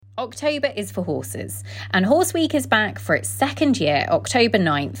October is for horses, and Horse Week is back for its second year, October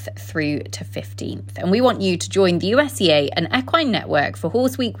 9th through to 15th. And we want you to join the USEA and Equine Network for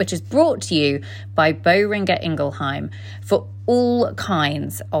Horse Week, which is brought to you by Boehringer Ingelheim for all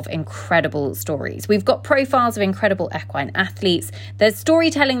kinds of incredible stories. We've got profiles of incredible equine athletes. There's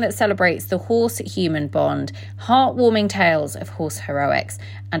storytelling that celebrates the horse-human bond, heartwarming tales of horse heroics,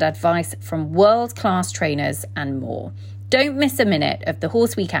 and advice from world-class trainers and more. Don't miss a minute of the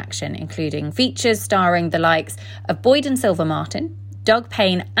Horse Week action, including features starring the likes of Boyd and Silver Martin, Doug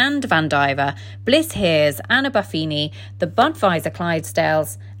Payne and Van Diver, Bliss Hears, Anna Buffini, the Budweiser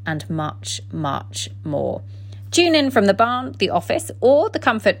Clydesdales, and much, much more. Tune in from the barn, the office, or the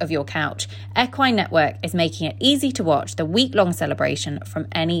comfort of your couch. Equine Network is making it easy to watch the week-long celebration from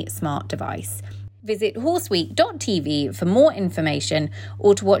any smart device. Visit horseweek.tv for more information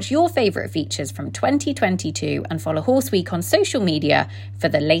or to watch your favourite features from 2022 and follow Horse Week on social media for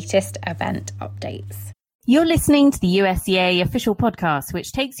the latest event updates. You're listening to the USEA official podcast,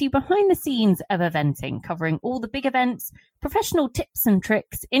 which takes you behind the scenes of eventing, covering all the big events, professional tips and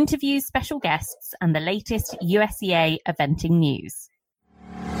tricks, interviews, special guests, and the latest USEA eventing news.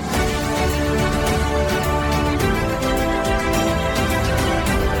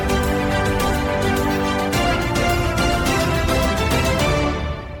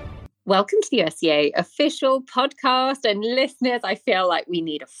 Welcome to the USEA official podcast, and listeners, I feel like we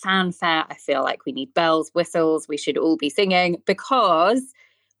need a fanfare. I feel like we need bells, whistles. We should all be singing, because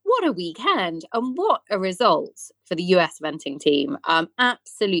what a weekend and what a result for the US eventing team.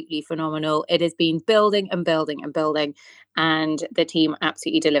 Absolutely phenomenal. It has been building and building and building, and the team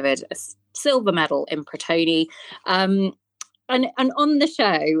absolutely delivered a silver medal in Protoni. And on the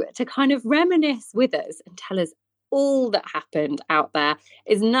show to kind of reminisce with us and tell us all that happened out there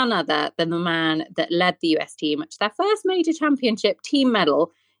is none other than the man that led the US team to their first major championship team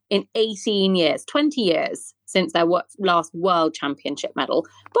medal in 18 years, 20 years since their last world championship medal.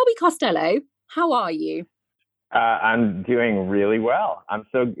 Bobby Costello, how are you? I'm doing really well. I'm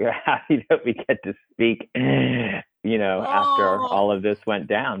so happy that we get to speak, after all of this went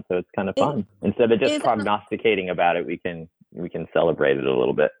down. So it's kind of fun. Instead of just prognosticating about it, we can celebrate it a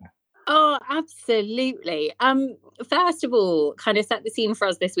little bit. Oh, absolutely. First of all, kind of set the scene for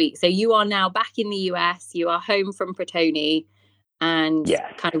us this week. So you are now back in the US, you are home from Protoni and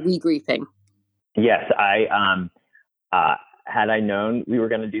kind of regrouping. Yes, had I known we were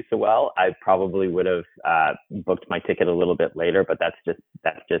going to do so well, I probably would have booked my ticket a little bit later, but that's just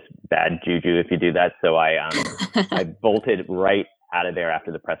bad juju if you do that. So I bolted right out of there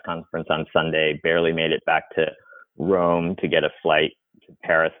after the press conference on Sunday, barely made it back to Rome to get a flight to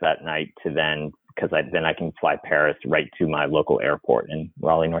Paris that night because then I can fly Paris right to my local airport in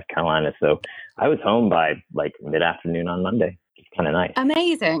Raleigh, North Carolina. So I was home by like mid-afternoon on Monday. It's kind of nice.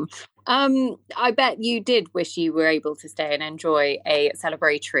 Amazing. I bet you did wish you were able to stay and enjoy a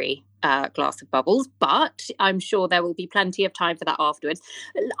celebratory glass of bubbles, but I'm sure there will be plenty of time for that afterwards.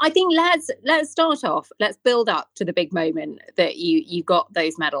 I think let's start off. Let's build up to the big moment that you got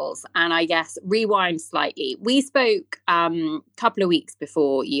those medals, and I guess rewind slightly. We spoke a couple of weeks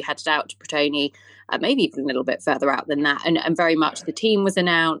before you headed out to Protoni, maybe even a little bit further out than that, and very much the team was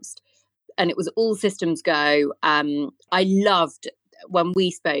announced, and it was all systems go. I loved. When we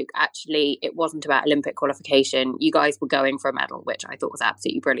spoke, actually, it wasn't about Olympic qualification. You guys were going for a medal, which I thought was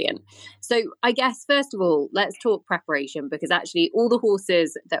absolutely brilliant. So I guess, first of all, let's talk preparation, because actually all the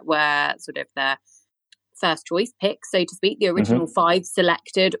horses that were sort of their first choice picks, so to speak, the original 5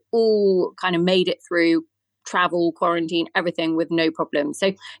 selected, all kind of made it through travel, quarantine, everything with no problem.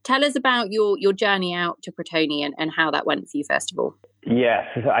 So tell us about your journey out to Protoni and how that went for you, first of all. Yes,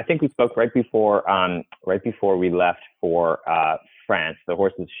 I think we spoke right before we left for France. The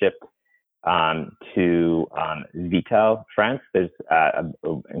horses shipped to Vitel, France. There's an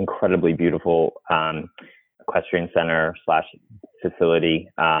incredibly beautiful equestrian center / facility.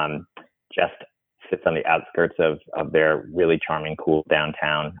 Just sits on the outskirts of their really charming, cool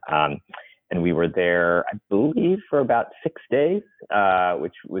downtown. And we were there, I believe, for about 6 days,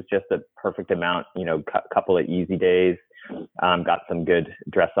 which was just a perfect amount, couple of easy days. Got some good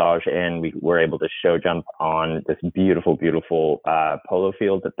dressage in. We were able to show jump on this beautiful, beautiful polo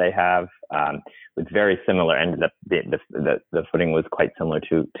field that they have. It's very similar. Ended up the footing was quite similar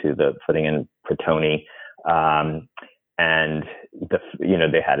to the footing in Protoni. And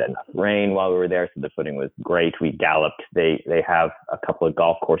they had enough rain while we were there, so the footing was great. We galloped. They have a couple of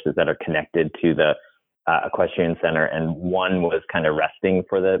golf courses that are connected to the equestrian center, and one was kind of resting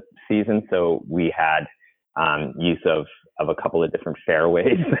for the season, so we had use of a couple of different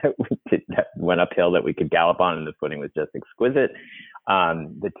fairways that went uphill that we could gallop on, and the footing was just exquisite.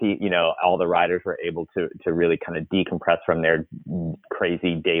 all the riders were able to really kind of decompress from their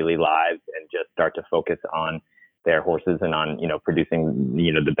crazy daily lives and just start to focus on their horses and on, producing,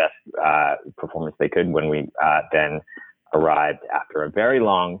 the best performance they could when we then arrived after a very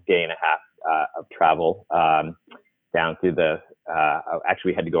long day and a half of travel down through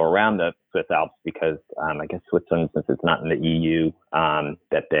actually we had to go around the Swiss Alps because I guess Switzerland, since it's not in the EU,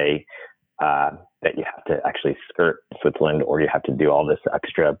 that you have to actually skirt Switzerland, or you have to do all this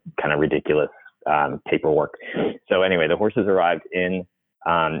extra kind of ridiculous paperwork. So anyway, the horses arrived in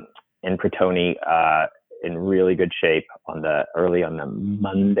Pratoni in really good shape early on the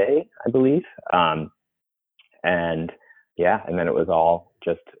Monday, I believe. And then it was all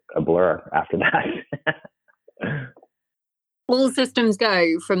just a blur after that. All systems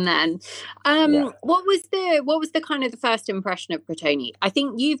go from then. What was the kind of the first impression of Pratoni? I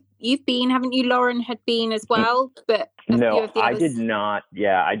think you've been, haven't you? Lauren had been as well, but no, I did not.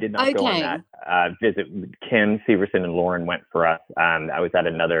 Yeah, I did not go on that visit. Kim Severson and Lauren went for us. I was at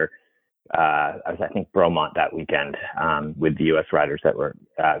another. I think Bromont that weekend with the U.S. riders that were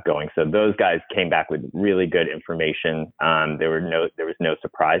going. So those guys came back with really good information. There was no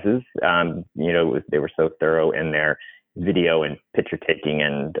surprises. They were so thorough in their video and picture taking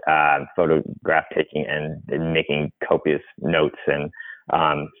and photograph taking and making copious notes. And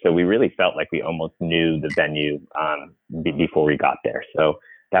so we really felt like we almost knew the venue before we got there. So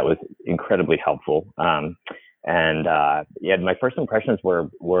that was incredibly helpful. My first impressions were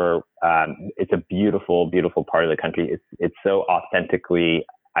it's a beautiful, beautiful part of the country. It's so authentically,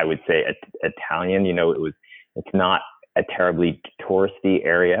 I would say, Italian. It's not a terribly touristy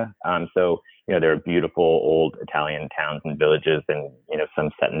area. So there are beautiful old Italian towns and villages, and some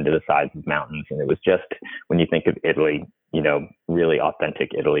set into the sides of mountains. And it was just, when you think of Italy, really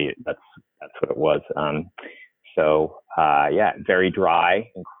authentic Italy. That's what it was. Very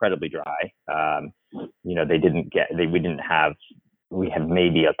dry, incredibly dry. We had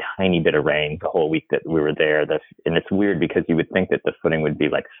maybe a tiny bit of rain the whole week that we were there. And it's weird because you would think that the footing would be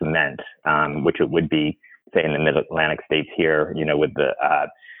like cement, which it would be, say, in the Mid-Atlantic states here, with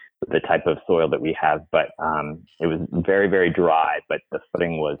the type of soil that we have. But it was very, very dry, but the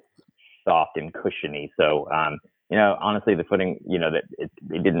footing was soft and cushiony. So, honestly, the footing,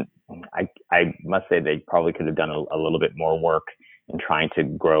 they didn't, I must say they probably could have done a little bit more work in trying to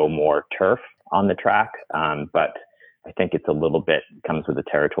grow more turf on the track. But I think it's a little bit comes with the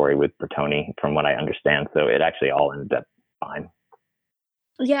territory with Pratoni, from what I understand. So it actually all ended up fine.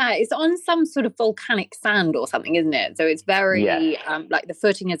 Yeah, it's on some sort of volcanic sand or something, isn't it? So it's very, like the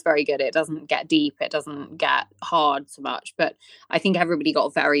footing is very good. It doesn't get deep. It doesn't get hard so much. But I think everybody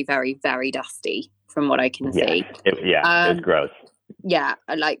got very, very, very dusty from what I can see. It was gross. Yeah,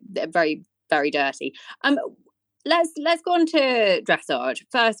 like very, very dirty. Let's go on to dressage,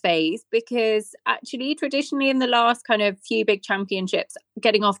 first phase, because actually traditionally in the last kind of few big championships,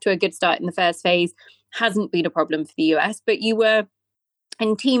 getting off to a good start in the first phase hasn't been a problem for the US, but you were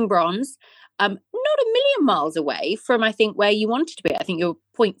in team bronze, not a million miles away from, I think, where you wanted to be. I think you're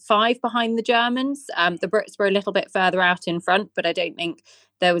 0.5 behind the Germans. The Brits were a little bit further out in front, but I don't think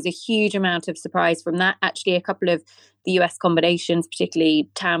there was a huge amount of surprise from that. Actually, a couple of the US combinations, particularly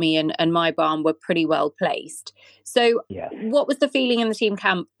Tammy and Mybarn, were pretty well placed. So What was the feeling in the team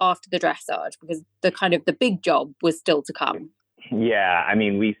camp after the dressage? Because the big job was still to come. Yeah, I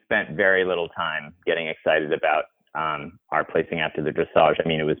mean, we spent very little time getting excited about our placing after the dressage. I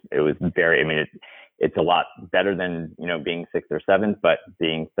mean, it was very, it's a lot better than, being 6th or 7th, but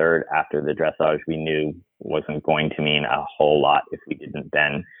being 3rd after the dressage, we knew wasn't going to mean a whole lot if we didn't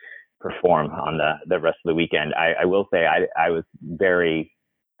then perform on the rest of the weekend. I will say I was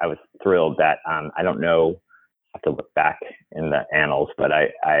thrilled that, I don't know, I have to look back in the annals, but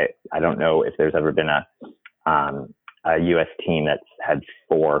I don't know if there's ever been a US team that's had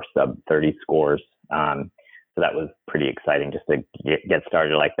 4 sub 30 scores. So that was pretty exciting just to get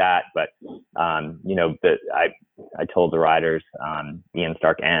started like that. But, I told the riders, Ian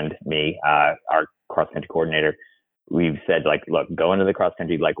Stark and me, our cross country coordinator, we've said, like, look, go into the cross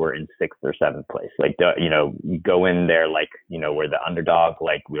country like we're in 6th or 7th place. Like, go in there like, we're the underdog,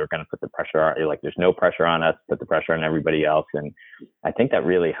 like we're going to put the pressure on, like there's no pressure on us, put the pressure on everybody else. And I think that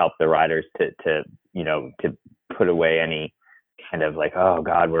really helped the riders to put away any kind of like, oh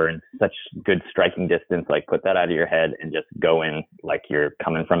God, we're in such good striking distance, like put that out of your head and just go in like you're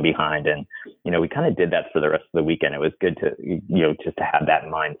coming from behind. And, we kind of did that for the rest of the weekend. It was good to, just to have that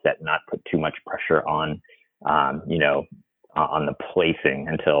mindset, not put too much pressure on, on the placing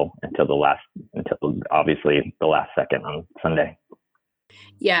until obviously the last second on Sunday.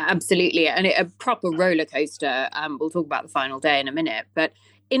 Yeah, absolutely. And a proper roller coaster. We'll talk about the final day in a minute. But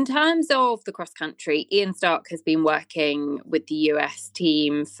in terms of the cross country, Ian Stark has been working with the US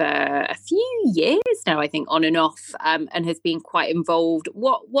team for a few years now, I think, on and off, and has been quite involved.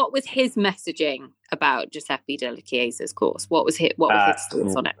 What was his messaging about Giuseppe Della Chiesa's course? What was his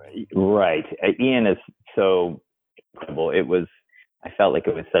thoughts on it? Right. Ian is so incredible. I felt like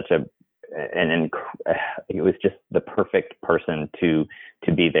it was such it was just the perfect person to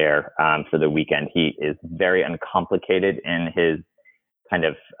be there for the weekend. He is very uncomplicated in his kind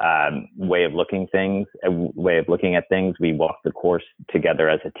of way of looking at things. We walked the course together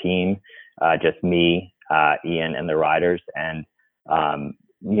as a team, just me, Ian, and the riders. And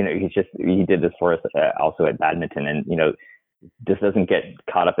he did this for us also at badminton, and just doesn't get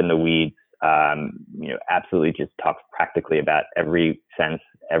caught up in the weeds. Absolutely just talks practically about every sense,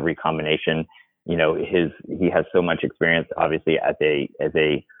 every combination. He has so much experience, obviously, as a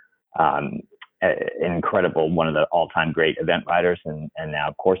incredible, one of the all-time great event riders and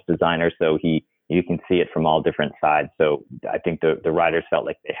now course designer. So you can see it from all different sides. So I think the riders felt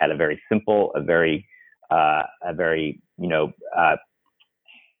like they had a very simple,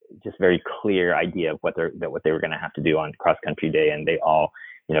 just very clear idea of what they were going to have to do on cross country day, and they all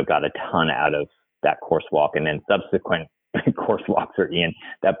got a ton out of that course walk. And then subsequent course walks for Ian,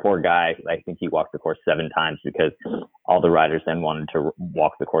 that poor guy, I think he walked the course 7 times because all the riders then wanted to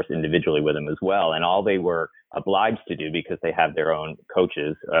walk the course individually with him as well. And all they were obliged to do, because they have their own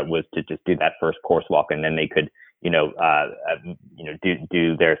coaches, was to just do that first course walk, and then they could do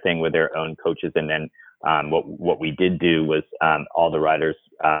their thing with their own coaches. And then what we did do was all the riders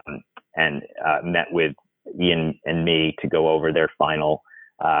met with Ian and me to go over their final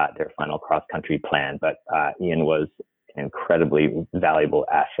cross country plan. But Ian was an incredibly valuable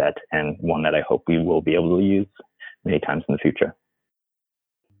asset, and one that I hope we will be able to use many times in the future.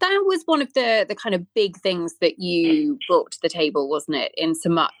 That was one of the kind of big things that you brought to the table, wasn't it? In so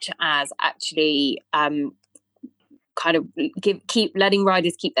much as actually kind of keep letting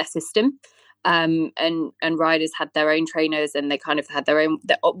riders keep their system. And riders had their own trainers, and they kind of had their own,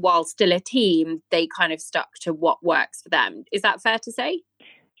 while still a team, they kind of stuck to what works for them. Is that fair to say?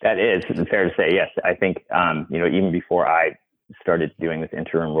 That is fair to say, yes. I think, even before I started doing this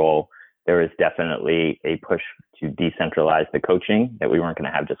interim role, there was definitely a push to decentralize the coaching, that we weren't going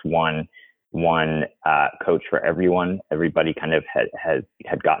to have just one coach for everyone. Everybody kind of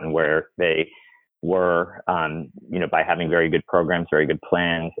had gotten where they were, by having very good programs, very good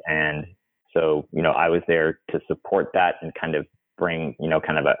plans. And so, I was there to support that and kind of bring,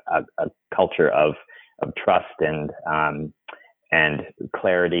 kind of a culture of trust and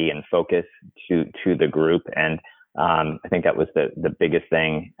clarity and focus to the group. And I think that was the biggest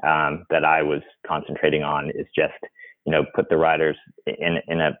thing that I was concentrating on, is just, put the riders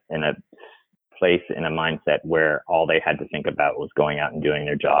in a place, in a mindset where all they had to think about was going out and doing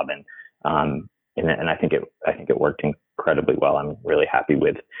their job. And I think it worked incredibly well. I'm really happy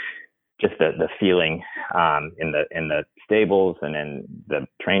with just the feeling in the stables and in the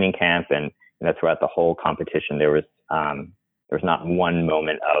training camp, and throughout the whole competition, there was not one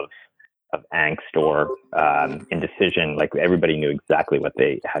moment of angst or indecision. Like, everybody knew exactly what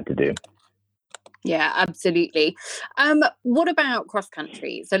they had to do. Yeah, absolutely. What about cross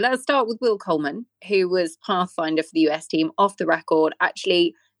country? So let's start with Will Coleman, who was pathfinder for the US team, off the record,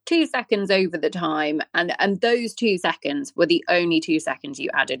 actually 2 seconds over the time. And those 2 seconds were the only 2 seconds you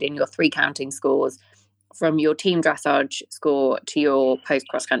added in your 3 counting scores, from your team dressage score to your post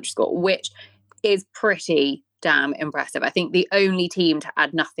cross country score, which is pretty damn impressive. I think the only team to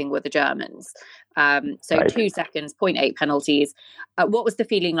add nothing were the Germans. So right. 2 seconds, 0.8 penalties. What was the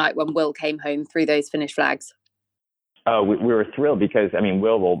feeling like when Will came home through those finish flags? Oh, we were thrilled because,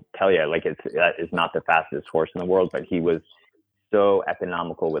 Will will tell you, like, it's not the fastest horse in the world, but he was so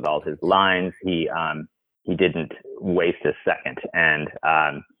economical with all his lines. He didn't waste a second. And,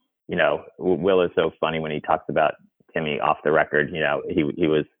 Will is so funny when he talks about Timmy off the record.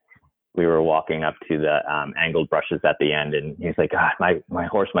 We were walking up to the angled brushes at the end, and he's like, God, my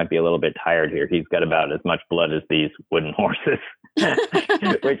horse might be a little bit tired here. He's got about as much blood as these wooden horses,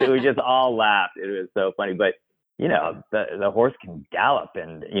 which we just all laughed. It was so funny. But, the horse can gallop,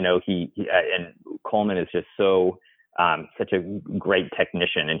 and, and Coleman is just such a great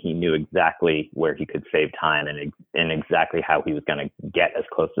technician, and he knew exactly where he could save time and exactly how he was going to get as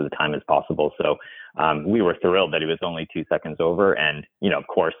close to the time as possible. So we were thrilled that he was only 2 seconds over. And, of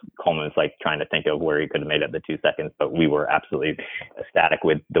course, Coleman was like trying to think of where he could have made up the 2 seconds, but we were absolutely ecstatic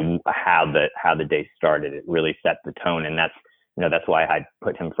with how the day started. It really set the tone. And that's why I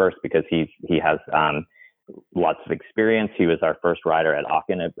put him first, because he has, lots of experience. He was our first rider at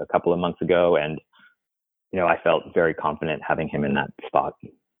Aachen a couple of months ago, and I felt very confident having him in that spot.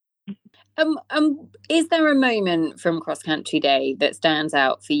 Is there a moment from Cross Country Day that stands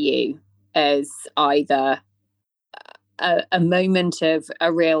out for you as either a moment of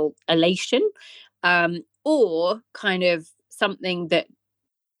a real elation, or kind of something that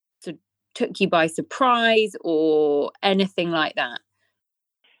sort of took you by surprise, or anything like that?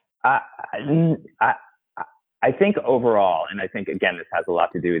 I think overall, and I think, again, this has a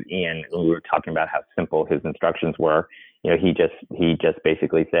lot to do with Ian, when we were talking about how simple his instructions were. He just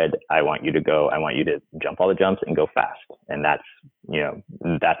basically said, I want you to jump all the jumps and go fast. And that's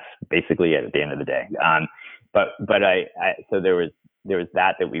basically it at the end of the day. So there was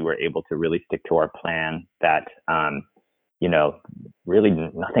that we were able to really stick to our plan, that, really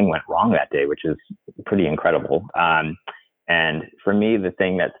nothing went wrong that day, which is pretty incredible. And for me, the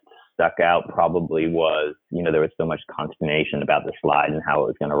thing that stuck out probably was, there was so much consternation about the slide and how it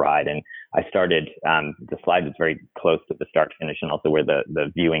was going to ride. And I started, the slide was very close to the start finish, and also where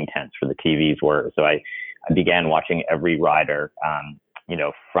the viewing tents for the TVs were. So I began watching every rider,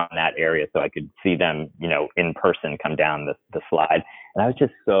 from that area, so I could see them, in person come down the slide. And I was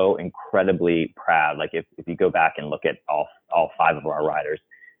just so incredibly proud. Like if you go back and look at all 5 of our riders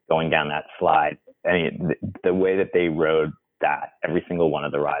going down that slide, I mean, the way that they rode that, every single one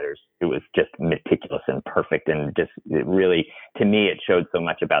of the riders, it was just meticulous and perfect. And just, it really, to me, it showed so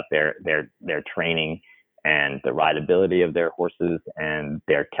much about their training and the rideability of their horses and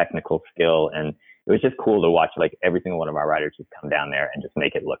their technical skill. And it was just cool to watch, like, every single one of our riders just come down there and just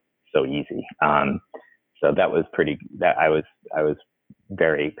make it look so easy. So that was I was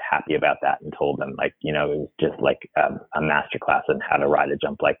very happy about that, and told them, like, it was just like a masterclass on how to ride a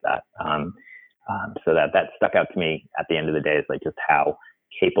jump like that. So that stuck out to me at the end of the day, is like just how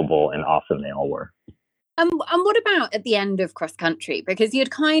capable and awesome they all were. And what about at the end of cross country? Because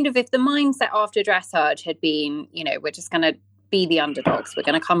you'd kind of, if the mindset after dressage had been, we're just going to be the underdogs, we're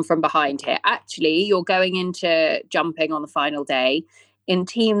going to come from behind here. Actually, you're going into jumping on the final day in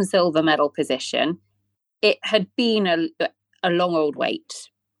team silver medal position. It had been a long old wait.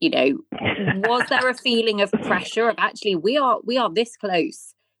 Was there a feeling of pressure of, actually, we are this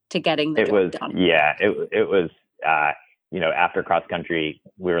close to getting the job done? Yeah, it was, after cross country,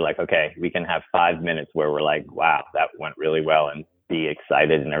 we were like, okay, we can have 5 minutes where we're like, wow, that went really well, and be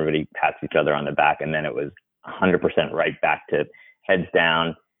excited, and everybody pats each other on the back. And then it was 100% right back to heads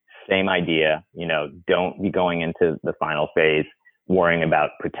down, same idea, don't be going into the final phase worrying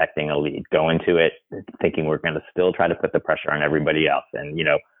about protecting a lead. Go into it thinking we're going to still try to put the pressure on everybody else. And,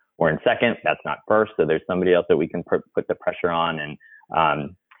 we're in second, that's not first. So there's somebody else that we can put the pressure on.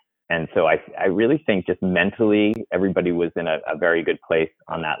 And so I really think just mentally, everybody was in a very good place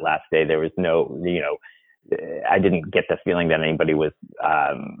on that last day. There was no, I didn't get the feeling that anybody was,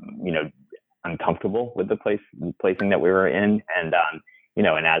 uncomfortable with the placing that we were in. And,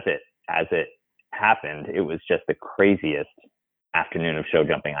 and as it happened, it was just the craziest afternoon of show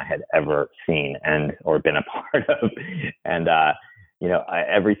jumping I had ever seen or been a part of. And,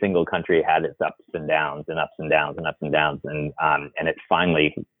 every single country had its ups and downs and ups and downs and ups and downs. And it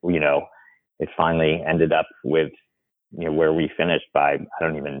finally, ended up with, where we finished by, I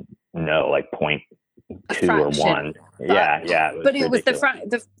don't even know, like 0.2 or 1. Yeah. But it was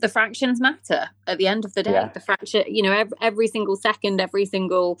the fractions matter at the end of the day. Yeah. The fraction, every single second, every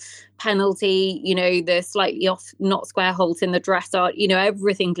single penalty, the slightly off, not square halt in the dressage,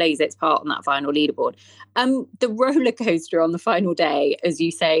 everything plays its part on that final leaderboard. The roller coaster on the final day, as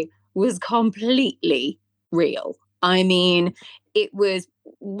you say, was completely real. I mean, it was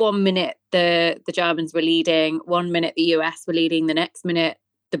 1 minute the Germans were leading, 1 minute the US were leading, the next minute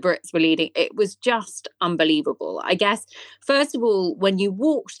the Brits were leading. It was just unbelievable. I guess, first of all, when you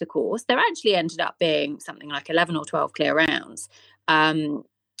walked the course, there actually ended up being something like 11 or 12 clear rounds. And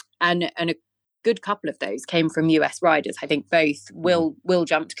a good couple of those came from US riders. I think both Will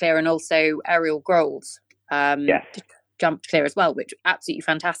jumped clear, and also Ariel Grols jumped clear as well, which absolutely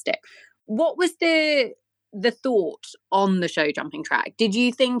fantastic. What was the thought on the show jumping track? Did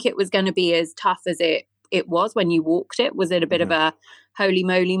you think it was going to be as tough as it was when you walked it? Was it a bit of a holy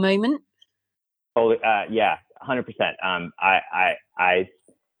moly moment? Oh, yeah, 100%. I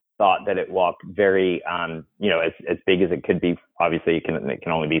thought that it walked very, as big as it could be. Obviously, it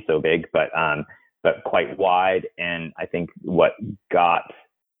can only be so big, but quite wide. And I think what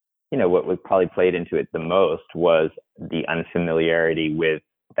was probably played into it the most was the unfamiliarity with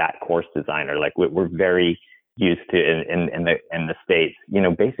that course designer. Like, we're very used to in the States,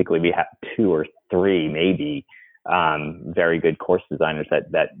 basically we have 2 or 3 maybe very good course designers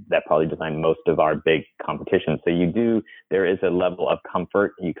that probably design most of our big competitions. So there is a level of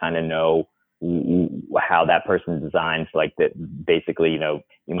comfort. You kind of know how that person designs, like that. Basically, you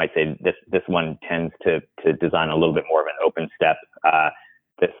might say this one tends to design a little bit more of an open step.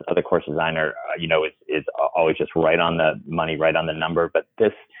 This other course designer, is always just right on the money, right on the number. But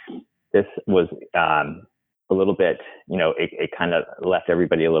this was a little bit, it kind of left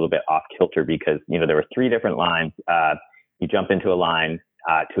everybody a little bit off kilter because, there were 3 different lines. You jump into a line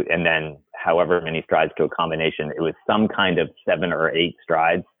and then however many strides to a combination. It was some kind of 7 or 8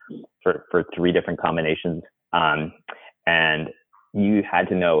 strides for 3 different combinations. And you had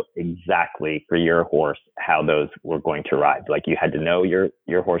to know exactly for your horse how those were going to ride. Like you had to know your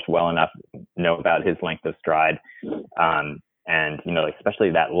horse well enough, know about his length of stride. And,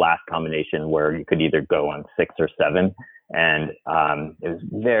 especially that last combination where you could either go on 6 or 7. And it was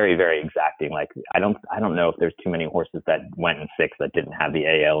very, very exacting. Like, I don't know if there's too many horses that went in 6 that didn't have the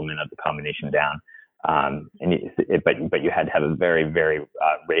A element of the combination down. But you had to have a very, very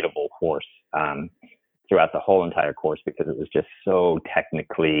rateable horse throughout the whole entire course because it was just so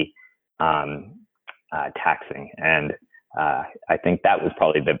technically taxing. And I think that was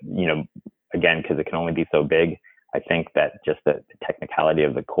probably again, because it can only be so big, I think that just the technicality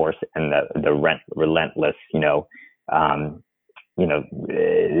of the course and the relentless, it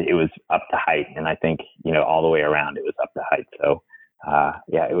was up to height. And I think, all the way around it was up to height. So,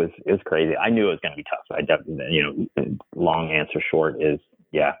 it was crazy. I knew it was going to be tough. So I definitely, long answer short is,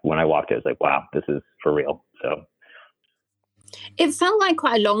 when I walked it, I was like, wow, this is for real. So. It felt like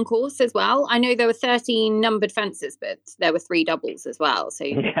quite a long course as well. I know there were 13 numbered fences, but there were 3 doubles as well. So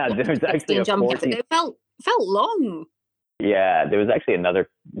there was actually a 14. It felt long. Yeah, there was actually another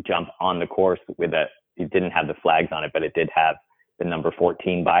jump on the course it didn't have the flags on it, but it did have the number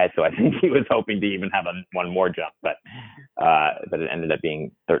 14 by it. So I think he was hoping to even have one more jump, but it ended up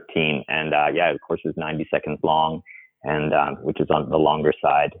being 13. And the course was 90 seconds long, and which is on the longer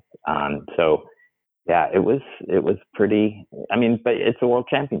side. So. Yeah, it was pretty, but it's a world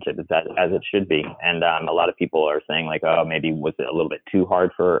championship. It's as it should be. And a lot of people are saying like, oh, maybe was it a little bit too hard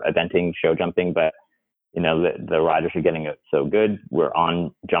for eventing, show jumping, but the riders are getting it so good. We're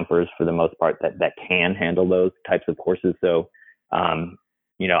on jumpers for the most part that can handle those types of courses. So,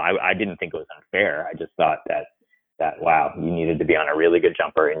 I didn't think it was unfair. I just thought that, wow, you needed to be on a really good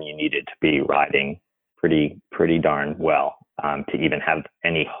jumper and you needed to be riding pretty darn well to even have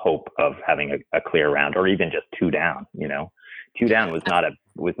any hope of having a clear round or even just 2 down. 2 down was not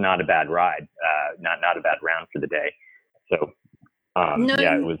a bad ride, not a bad round for the day. So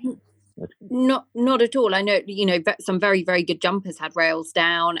it was not at all. I know some very, very good jumpers had rails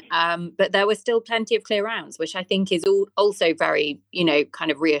down, but there were still plenty of clear rounds, which I think is also very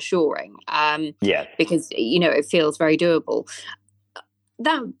kind of reassuring. Because it feels very doable.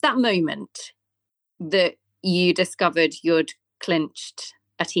 That moment that you discovered you'd clinched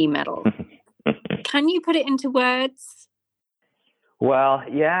a team medal. Can you put it into words? Well,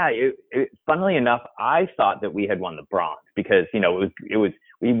 yeah. Funnily enough, I thought that we had won the bronze because it was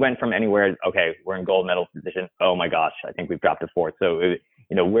we went from anywhere. Okay, we're in gold medal position. Oh my gosh, I think we've dropped to 4th. So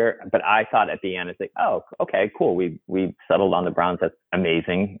but I thought at the end it's like, oh, okay, cool. We settled on the bronze. That's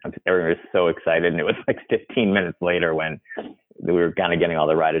amazing. Everyone was so excited, and it was like 15 minutes later when we were kind of getting all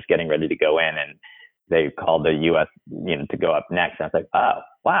the riders getting ready to go in, and they called the U.S. to go up next. And I was like, oh,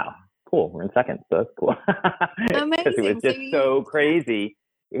 wow, cool. We're in 2nd. So that's cool. Because it was just so crazy.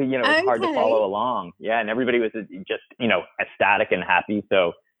 It was hard to follow along. Yeah. And everybody was just, ecstatic and happy.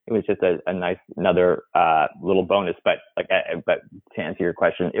 So it was just another little bonus. But but to answer your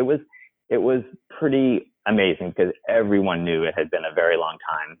question, it was pretty amazing because everyone knew it had been a very long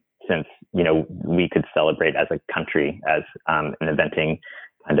time since, we could celebrate as a country, as an eventing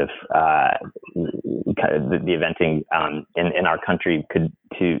the eventing in our country could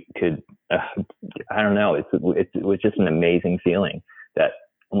I don't know. It was just an amazing feeling that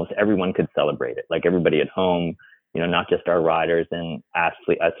almost everyone could celebrate it. Like everybody at home, not just our riders and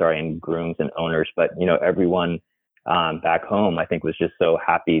and grooms and owners, but everyone back home, I think was just so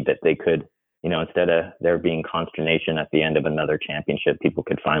happy that they could, instead of there being consternation at the end of another championship, people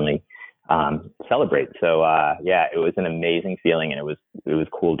could finally celebrate. So it was an amazing feeling, and it was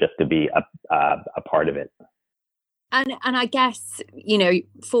cool just to be a part of it. And I guess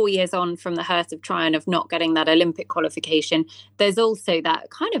 4 years on from the Hearth of Tryon of not getting that Olympic qualification, there's also that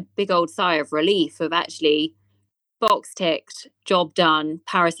kind of big old sigh of relief of actually box ticked, job done,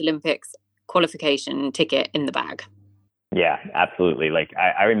 Paris Olympics qualification ticket in the bag. Yeah, absolutely. Like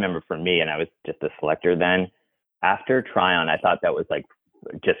I remember for me, and I was just a selector then. After Tryon, I thought that was like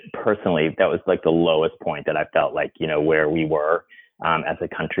just personally, that was like the lowest point that I felt like, where we were as a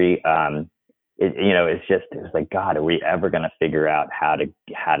country. It was like, God, are we ever going to figure out how to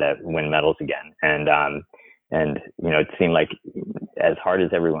win medals again? And it seemed like as hard as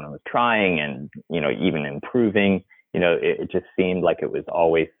everyone was trying and, even improving, it just seemed like it was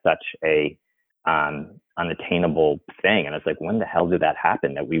always such a unattainable thing. And it's like, when the hell did that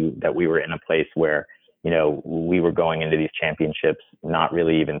happen? That we were in a place where, we were going into these championships, not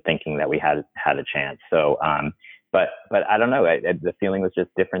really even thinking that we had a chance. So, but I don't know. The feeling was just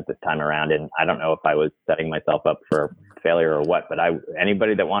different this time around, and I don't know if I was setting myself up for failure or what. But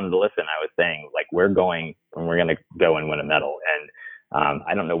anybody that wanted to listen, I was saying, like, we're going to go and win a medal. And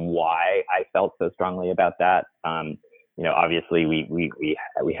I don't know why I felt so strongly about that. Obviously we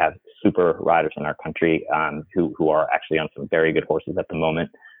have super riders in our country who are actually on some very good horses at the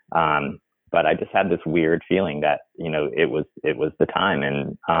moment. But I just had this weird feeling that it was the time,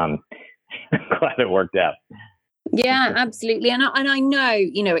 and I'm glad it worked out. Yeah, absolutely. And I know,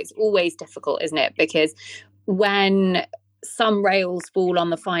 it's always difficult, isn't it? Because when some rails fall on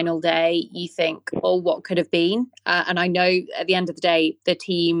the final day, you think, oh, what could have been? And I know at the end of the day, the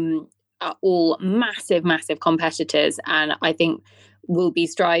team are all massive, massive competitors. And I think we'll be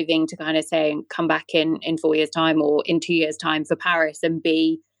striving to kind of say, come back in 4 years' time or in 2 years' time for Paris and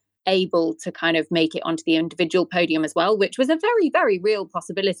be able to kind of make it onto the individual podium as well, which was a very, very real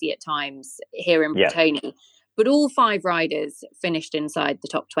possibility at times here in Bretoni. But all 5 riders finished inside the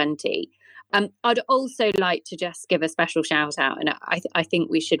top 20. I'd also like to just give a special shout out, and I think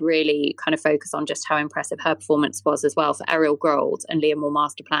we should really kind of focus on just how impressive her performance was as well, for Ariel Grold and Leah Moore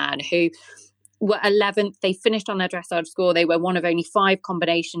Masterplan, who were 11th. They finished on their dressage score. They were one of only 5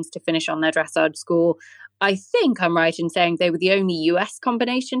 combinations to finish on their dressage score. I think I'm right in saying they were the only US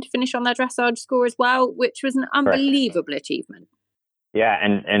combination to finish on their dressage score as well, which was an unbelievable achievement. Yeah,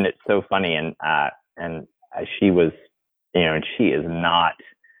 and it's so funny, and she was, and she is not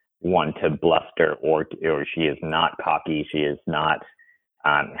one to bluster or she is not cocky. She is not,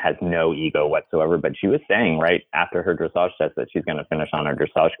 has no ego whatsoever, but she was saying right after her dressage test that she's going to finish on her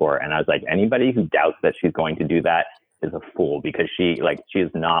dressage score. And I was like, anybody who doubts that she's going to do that is a fool, because she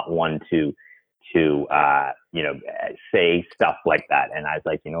is not one to say stuff like that. And I was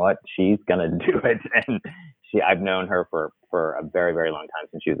like, you know what, she's going to do it. And I've known her for a very, very long time,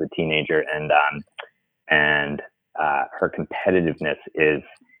 since she was a teenager. And her competitiveness is,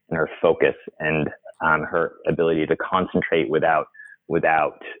 and her focus and her ability to concentrate without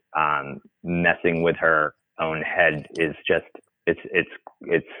messing with her own head is just,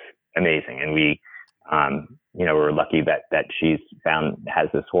 it's amazing. And we're lucky that she's has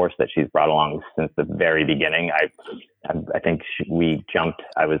this horse that she's brought along since the very beginning. I think we jumped.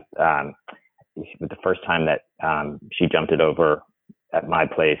 I was the first time that she jumped it over at my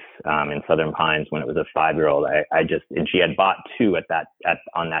place in Southern Pines when it was a 5-year-old. And she had bought 2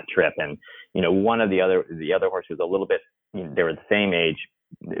 on that trip, and one of the other horse was a little bit. They were the same age.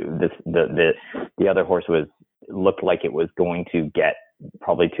 The other horse looked like it was going to get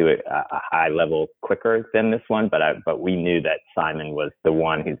probably to a high level quicker than this one, but we knew that Simon was the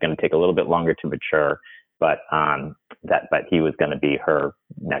one who's going to take a little bit longer to mature, but he was going to be her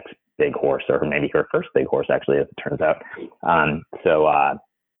next big horse, or maybe her first big horse, actually, as it turns out.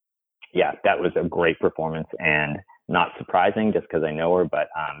 That was a great performance, and not surprising just because I know her, but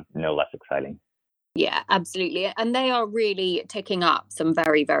no less exciting. Yeah, absolutely. And they are really ticking up some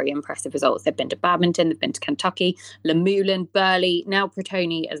very, very impressive results. They've been to Badminton, they've been to Kentucky, Le Moulin, Burghley, now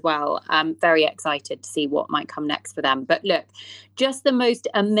Bretoni as well. I'm very excited to see what might come next for them. But look, just the most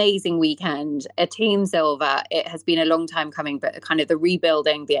amazing weekend. A Team Silver, it has been a long time coming, but kind of the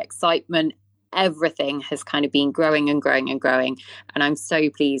rebuilding, the excitement, everything has kind of been growing and growing and growing. And I'm so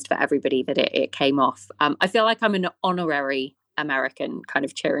pleased for everybody that it came off. I feel like I'm an honorary American kind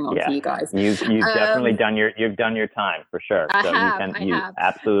of cheering on for you guys. You've definitely done your time for sure. I have.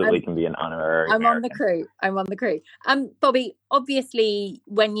 Absolutely can be an honorary I'm American. I'm on the crew. Bobby, obviously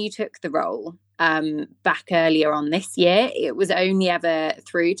when you took the role back earlier on this year, it was only ever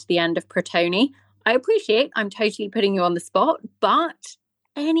through to the end of Bretoni. I appreciate I'm totally putting you on the spot, but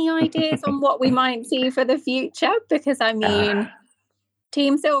any ideas on what we might see for the future? Because I mean,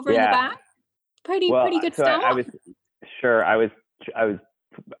 Team Silver in the back, pretty good start. I was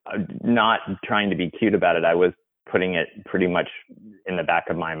not trying to be cute about it. I was putting it pretty much in the back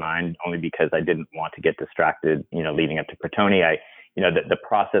of my mind, only because I didn't want to get distracted, leading up to Bretoni. The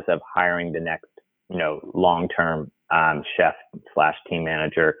process of hiring the next, long-term chef / team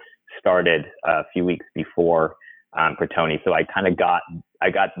manager started a few weeks before Bretoni. So I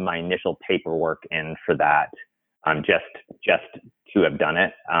got my initial paperwork in for that, just have done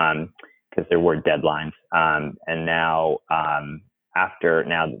it, because there were deadlines. And now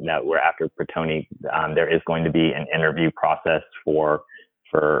that we're after Bertoni, there is going to be an interview process for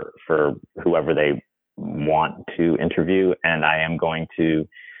whoever they want to interview, and I am going to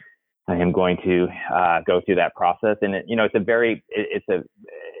go through that process. And the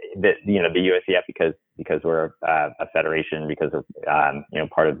USEF, because we're a federation, because of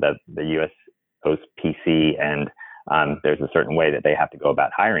part of the US host PC, and there's a certain way that they have to go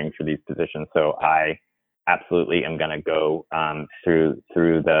about hiring for these positions. So I absolutely am going to go through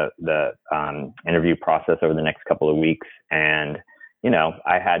the interview process over the next couple of weeks. And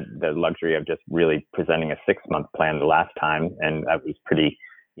I had the luxury of just really presenting a 6-month plan the last time, and that was pretty,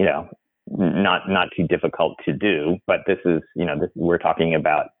 not too difficult to do. But this is, we're talking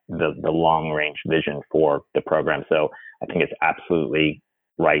about the long range vision for the program. So I think it's absolutely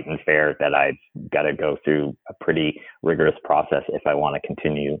right and fair that I've got to go through a pretty rigorous process if I want to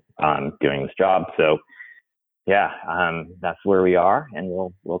continue doing this job. So yeah, that's where we are, and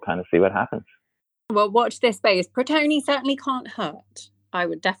we'll kind of see what happens. Well, watch this space. Bertoni certainly can't hurt. I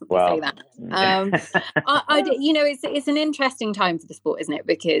would definitely say that. It's an interesting time for the sport, isn't it?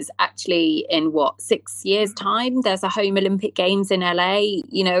 Because actually, in 6 years' time, there's a home Olympic Games in LA.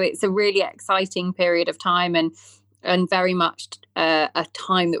 It's a really exciting period of time, and very much a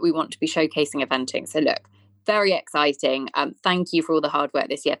time that we want to be showcasing eventing. So look, very exciting. Thank you for all the hard work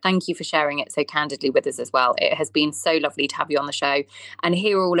this year. Thank you for sharing it so candidly with us as well. It has been so lovely to have you on the show and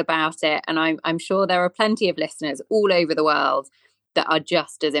hear all about it. And I'm sure there are plenty of listeners all over the world that are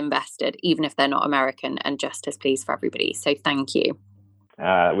just as invested, even if they're not American, and just as pleased for everybody. So thank you.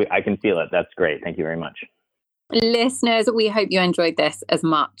 I can feel it. That's great. Thank you very much. Listeners, we hope you enjoyed this as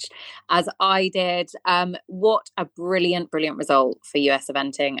much as I did. What a brilliant result for US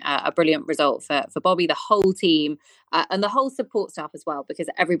Eventing, a brilliant result for Bobby, the whole team, and the whole support staff as well, because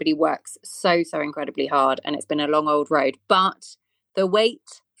everybody works so incredibly hard, and it's been a long old road. But the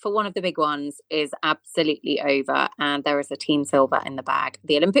wait for one of the big ones is absolutely over, and there is a team silver in the bag.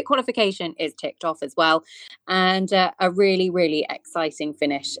 The Olympic qualification is ticked off as well, and a really exciting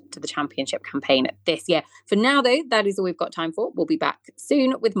finish to the championship campaign this year. For now, though, that is all we've got time for. We'll be back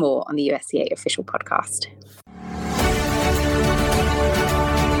soon with more on the USCA official podcast.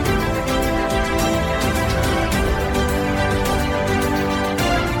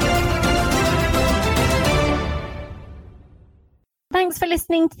 Thanks for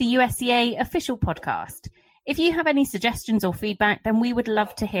listening to the USCA official podcast. If you have any suggestions or feedback, then we would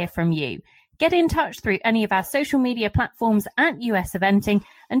love to hear from you. Get in touch through any of our social media platforms at US Eventing,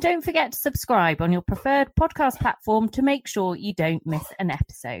 and don't forget to subscribe on your preferred podcast platform to make sure you don't miss an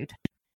episode.